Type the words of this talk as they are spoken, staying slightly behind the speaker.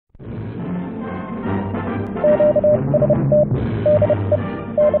Hello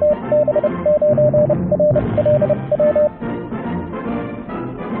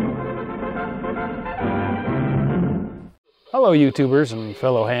YouTubers and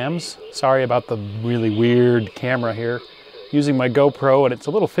fellow hams. Sorry about the really weird camera here. Using my GoPro and it's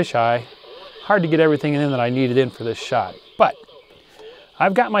a little fisheye. Hard to get everything in that I needed in for this shot. But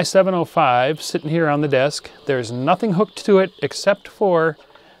I've got my 705 sitting here on the desk. There's nothing hooked to it except for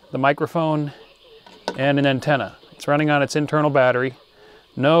the microphone and an antenna. It's running on its internal battery.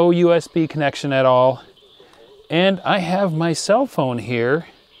 No USB connection at all. And I have my cell phone here.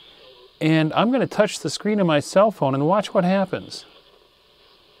 And I'm going to touch the screen of my cell phone and watch what happens.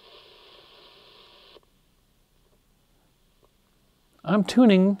 I'm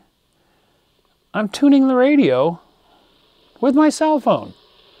tuning the radio with my cell phone.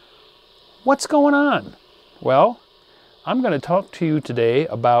 What's going on? Well, I'm going to talk to you today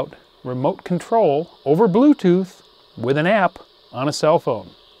about remote control over Bluetooth with an app on a cell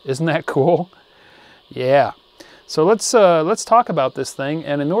phone. Isn't that cool? Yeah. So let's talk about this thing,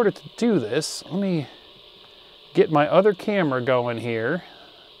 and in order to do this, let me get my other camera going here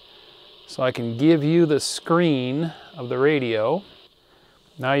so I can give you the screen of the radio.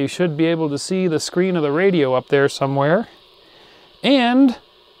 Now you should be able to see the screen of the radio up there somewhere. And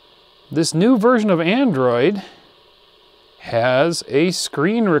this new version of Android has a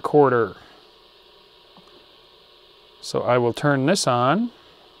screen recorder. So I will turn this on.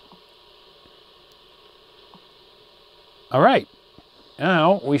 All right,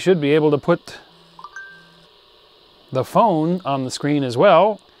 now we should be able to put the phone on the screen as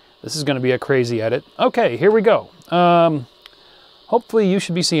well. This is going to be a crazy edit. Okay, here we go. Hopefully you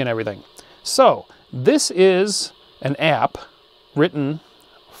should be seeing everything. So this is an app written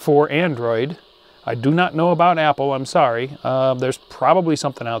for Android. I do not know about Apple, I'm sorry. There's probably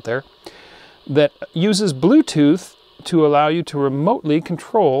something out there that uses Bluetooth to allow you to remotely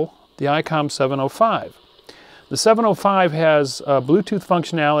control the Icom 705. The 705 has Bluetooth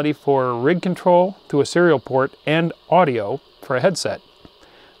functionality for rig control to a serial port and audio for a headset.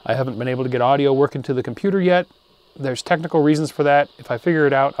 I haven't been able to get audio working to the computer yet. There's technical reasons for that. If I figure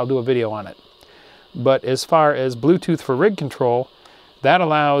it out, I'll do a video on it. But as far as Bluetooth for rig control, that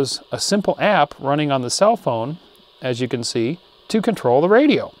allows a simple app running on the cell phone, as you can see, to control the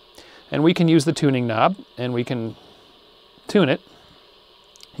radio. And we can use the tuning knob and we can tune it.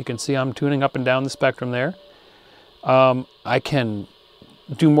 You can see I'm tuning up and down the spectrum there. I can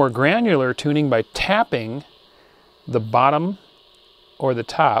do more granular tuning by tapping the bottom or the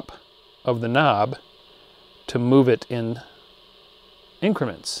top of the knob to move it in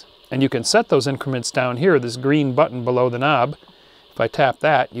increments. And you can set those increments down here, this green button below the knob. If I tap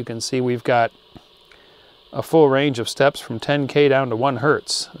that, you can see we've got a full range of steps from 10K down to 1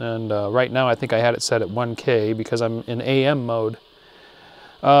 Hertz. And right now I think I had it set at 1K because I'm in AM mode.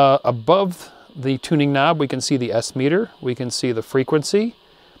 Above the tuning knob, we can see the S meter, we can see the frequency,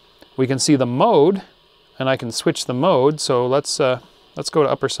 we can see the mode, and I can switch the mode. So let's go to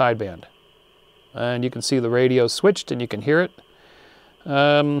upper sideband. And you can see the radio switched and you can hear it.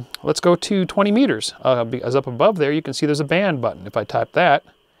 Let's go to 20 meters. Because up above there you can see there's a band button. If I type that,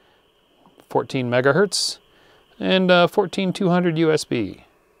 14 megahertz and 14200 USB.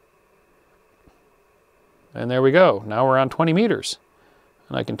 And there we go. Now we're on 20 meters.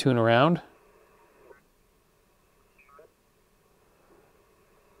 And I can tune around.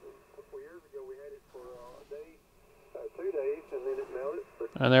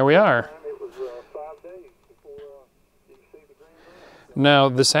 And there we are. Now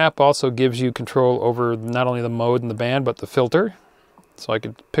this app also gives you control over not only the mode and the band, but the filter. So I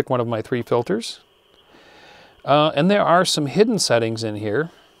could pick one of my 3 filters. And there are some hidden settings in here.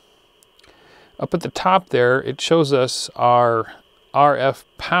 Up at the top there, it shows us our RF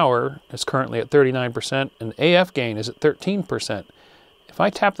power is currently at 39% and AF gain is at 13%. If I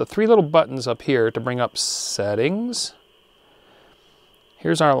tap the 3 little buttons up here to bring up settings,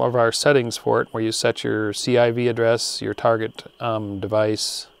 here's all of our settings for it, where you set your CIV address, your target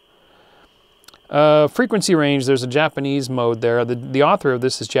device. Frequency range, there's a Japanese mode there. The author of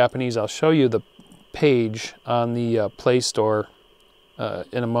this is Japanese. I'll show you the page on the Play Store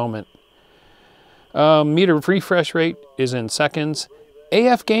in a moment. Meter refresh rate is in seconds.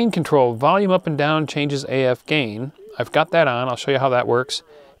 AF gain control, volume up and down changes AF gain. I've got that on, I'll show you how that works.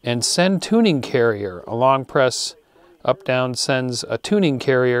 And send tuning carrier, a long press up down sends a tuning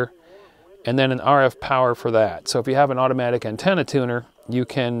carrier and then an RF power for that. So if you have an automatic antenna tuner, you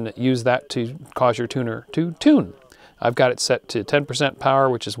can use that to cause your tuner to tune. I've got it set to 10% power,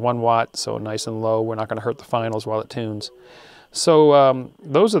 which is 1 watt, so nice and low. We're not going to hurt the finals while it tunes. So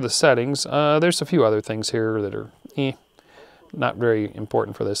those are the settings. There's a few other things here that are not very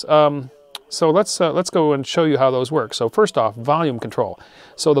important for this. So let's go and show you how those work. So first off, volume control.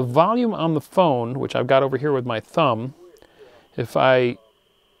 So the volume on the phone, which I've got over here with my thumb, if I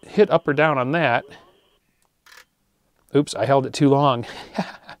hit up or down on that, oops, I held it too long.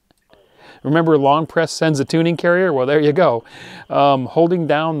 Remember, long press sends a tuning carrier? Well, there you go. Holding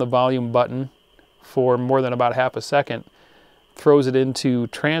down the volume button for more than about half a second throws it into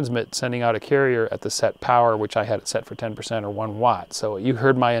transmit, sending out a carrier at the set power, which I had it set for 10% or 1 watt. So you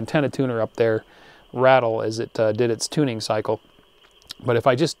heard my antenna tuner up there rattle as it did its tuning cycle. But if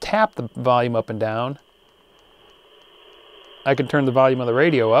I just tap the volume up and down, I can turn the volume of the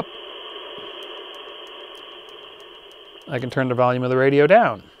radio up. I can turn the volume of the radio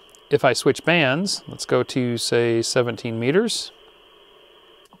down. If I switch bands, let's go to, say, 17 meters.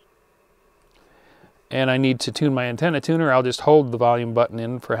 And I need to tune my antenna tuner, I'll just hold the volume button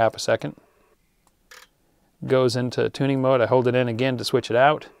in for half a second. Goes into tuning mode. I hold it in again to switch it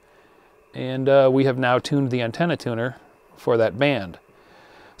out. And we have now tuned the antenna tuner for that band.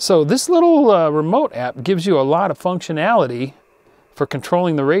 So this little remote app gives you a lot of functionality for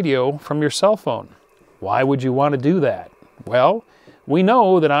controlling the radio from your cell phone. Why would you want to do that? Well, we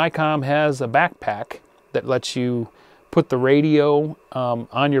know that Icom has a backpack that lets you put the radio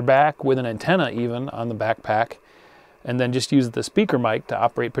on your back with an antenna even on the backpack, and then just use the speaker mic to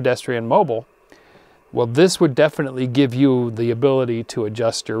operate pedestrian mobile. Well, this would definitely give you the ability to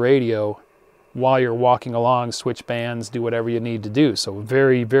adjust your radio while you're walking along, switch bands, do whatever you need to do. So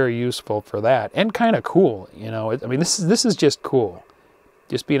very, very useful for that, and kind of cool. You know, I mean, this is just cool,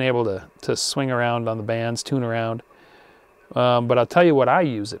 just being able to swing around on the bands, tune around. But I'll tell you what I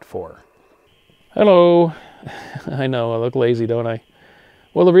use it for. Hello. I know, I look lazy, don't I?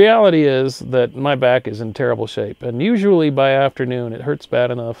 Well, the reality is that my back is in terrible shape, and usually by afternoon it hurts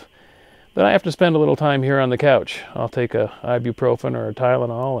bad enough that I have to spend a little time here on the couch. I'll take a ibuprofen or a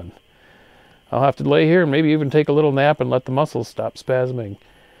Tylenol, and I'll have to lay here and maybe even take a little nap and let the muscles stop spasming.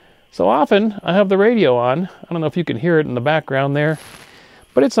 So often I have the radio on. I don't know if you can hear it in the background there,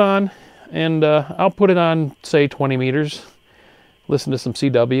 but it's on, and I'll put it on, say, 20 meters. Listen to some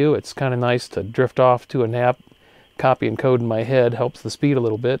CW. It's kind of nice to drift off to a nap. Copy and code in my head helps the speed a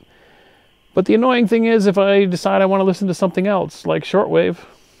little bit. But the annoying thing is, if I decide I want to listen to something else, like shortwave,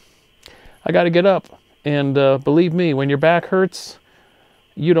 I got to get up. And believe me, when your back hurts,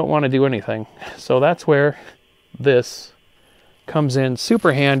 you don't want to do anything. So that's where this comes in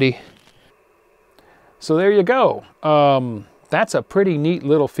super handy. So there you go. That's a pretty neat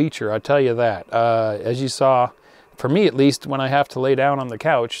little feature, I'll tell you that. As you saw, for me at least, when I have to lay down on the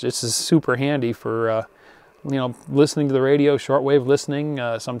couch, this is super handy for you know, listening to the radio, shortwave listening.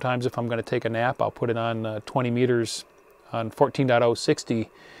 Sometimes if I'm going to take a nap, I'll put it on 20 meters on 14.060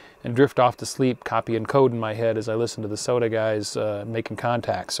 and drift off to sleep, copy and code in my head as I listen to the soda guys making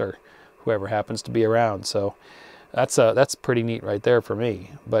contacts, or whoever happens to be around. So that's pretty neat right there for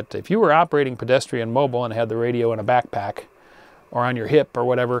me. But if you were operating pedestrian mobile and had the radio in a backpack or on your hip or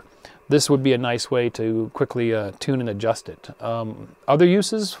whatever, this would be a nice way to quickly tune and adjust it. Other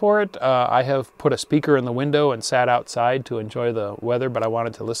uses for it, I have put a speaker in the window and sat outside to enjoy the weather, but I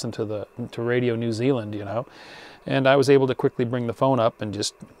wanted to listen to Radio New Zealand, you know, and I was able to quickly bring the phone up and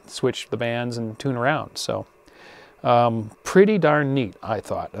just switch the bands and tune around. So pretty darn neat, I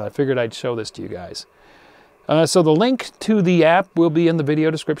thought. I figured I'd show this to you guys. So the link to the app will be in the video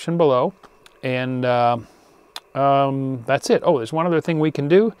description below, and that's it. Oh, there's one other thing we can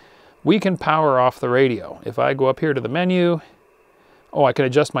do. We can power off the radio. If I go up here to the menu, oh, I can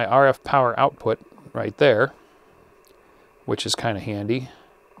adjust my RF power output right there, which is kind of handy.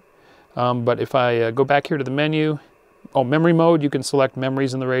 But if I go back here to the menu, oh, memory mode, you can select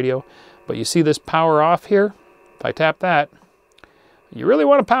memories in the radio. But you see this power off here? If I tap that, you really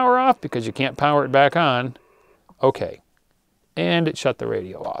want to power off because you can't power it back on. Okay. And it shut the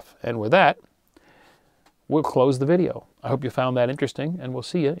radio off. And with that, we'll close the video. I hope you found that interesting, and we'll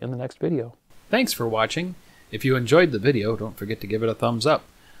see you in the next video. Thanks for watching. If you enjoyed the video, don't forget to give it a thumbs up.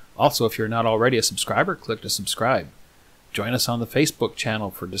 Also, if you're not already a subscriber, click to subscribe. Join us on the Facebook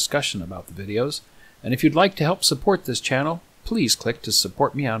channel for discussion about the videos. And if you'd like to help support this channel, please click to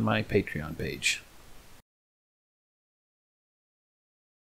support me on my Patreon page.